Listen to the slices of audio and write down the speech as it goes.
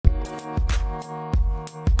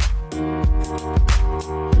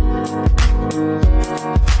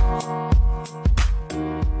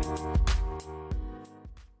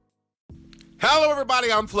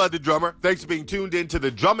everybody, I'm Flood the Drummer. Thanks for being tuned in to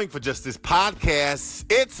the Drumming for Justice podcast.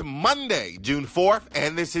 It's Monday, June 4th,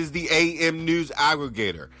 and this is the AM News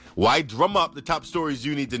Aggregator. Why drum up the top stories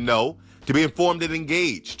you need to know to be informed and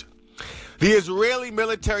engaged. The Israeli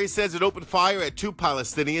military says it opened fire at two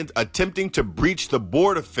Palestinians attempting to breach the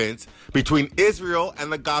border fence between Israel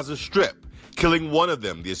and the Gaza Strip, killing one of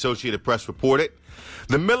them, the Associated Press reported.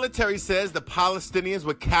 The military says the Palestinians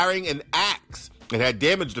were carrying an axe and had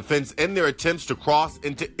damaged the fence in their attempts to cross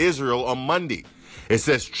into Israel on Monday. It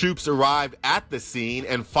says troops arrived at the scene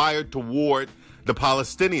and fired toward the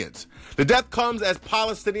Palestinians. The death comes as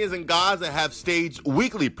Palestinians in Gaza have staged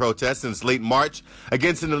weekly protests since late March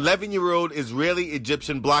against an 11-year-old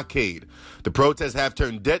Israeli-Egyptian blockade. The protests have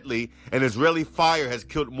turned deadly, and Israeli fire has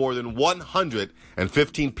killed more than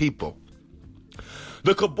 115 people.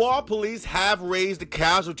 The Kabul police have raised the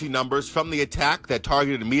casualty numbers from the attack that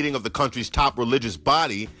targeted a meeting of the country's top religious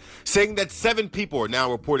body, saying that 7 people are now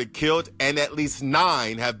reported killed and at least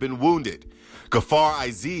 9 have been wounded. Ghaffar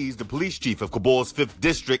Aziz, the police chief of Kabul's 5th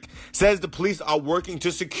district, says the police are working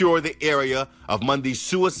to secure the area of Monday's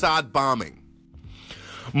suicide bombing.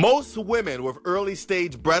 Most women with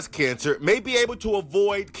early-stage breast cancer may be able to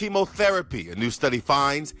avoid chemotherapy, a new study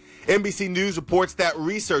finds. NBC News reports that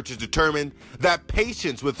researchers determined that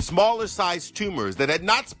patients with smaller-sized tumors that had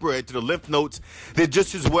not spread to the lymph nodes did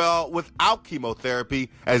just as well without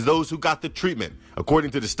chemotherapy as those who got the treatment,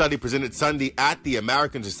 according to the study presented Sunday at the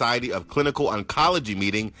American Society of Clinical Oncology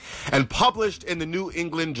meeting and published in the New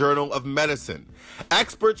England Journal of Medicine.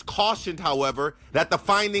 Experts cautioned, however, that the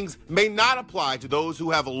findings may not apply to those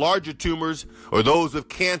who have larger tumors or those with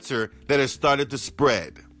cancer that has started to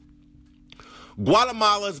spread.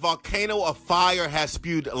 Guatemala's volcano of fire has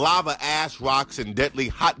spewed lava, ash, rocks, and deadly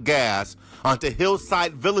hot gas onto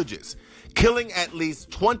hillside villages, killing at least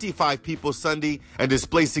 25 people Sunday and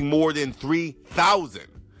displacing more than 3,000.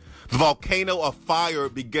 The volcano of fire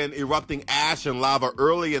began erupting ash and lava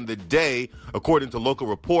early in the day, according to local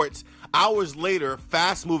reports. Hours later,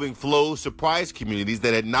 fast-moving flows surprised communities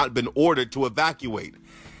that had not been ordered to evacuate.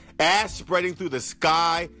 Ash spreading through the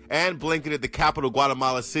sky and blanketed the capital,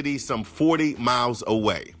 Guatemala City, some 40 miles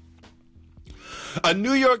away. A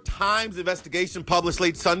New York Times investigation published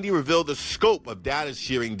late Sunday revealed the scope of data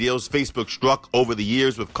sharing deals Facebook struck over the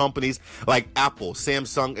years with companies like Apple,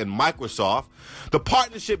 Samsung, and Microsoft. The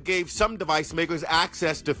partnership gave some device makers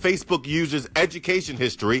access to Facebook users' education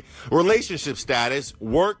history, relationship status,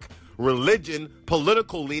 work, religion,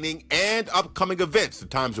 political leaning, and upcoming events, the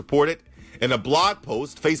Times reported. In a blog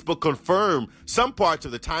post, Facebook confirmed some parts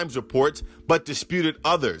of the Times reports, but disputed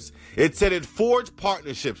others. It said it forged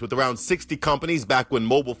partnerships with around 60 companies back when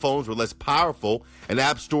mobile phones were less powerful and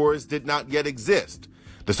app stores did not yet exist.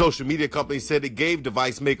 The social media company said it gave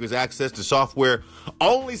device makers access to software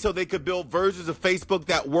only so they could build versions of Facebook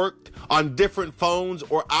that worked on different phones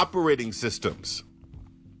or operating systems.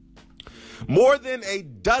 More than a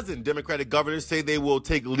dozen Democratic governors say they will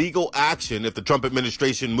take legal action if the Trump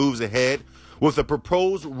administration moves ahead with a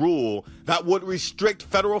proposed rule that would restrict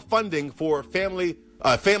federal funding for family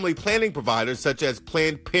planning providers such as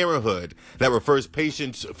Planned Parenthood that refers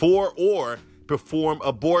patients for or perform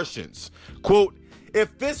abortions. Quote,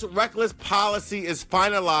 if this reckless policy is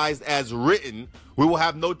finalized as written, we will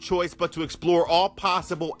have no choice but to explore all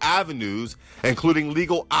possible avenues, including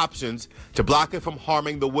legal options, to block it from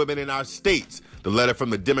harming the women in our states. The letter from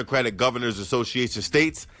the Democratic Governors Association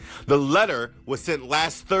states. The letter was sent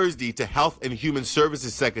last Thursday to Health and Human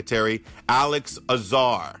Services Secretary Alex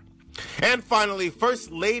Azar. And finally,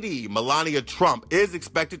 First Lady Melania Trump is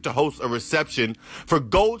expected to host a reception for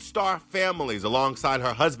Gold Star families alongside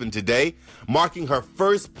her husband today, marking her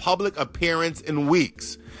first public appearance in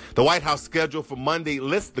weeks. The White House schedule for Monday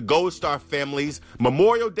lists the Gold Star family's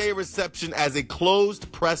Memorial Day reception as a closed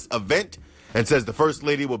press event and says the First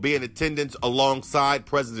Lady will be in attendance alongside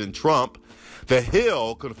President Trump. The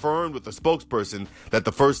Hill confirmed with a spokesperson that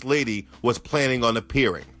the First Lady was planning on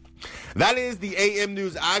appearing. That is the AM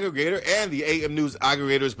News Aggregator, and the AM News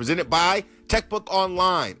Aggregator is presented by TechBook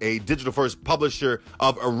Online, a digital-first publisher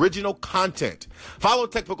of original content. Follow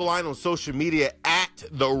TechBook Online on social media at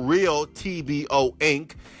TheRealTBO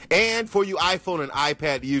Inc. And for you iPhone and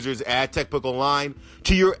iPad users, add TechBook Online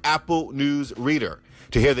to your Apple News reader.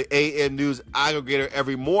 To hear the AM News Aggregator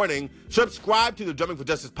every morning, subscribe to the Drumming for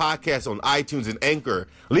Justice podcast on iTunes and Anchor.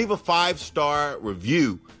 Leave a 5-star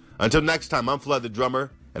review. Until next time, I'm Flood the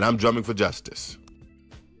Drummer, and I'm drumming for justice.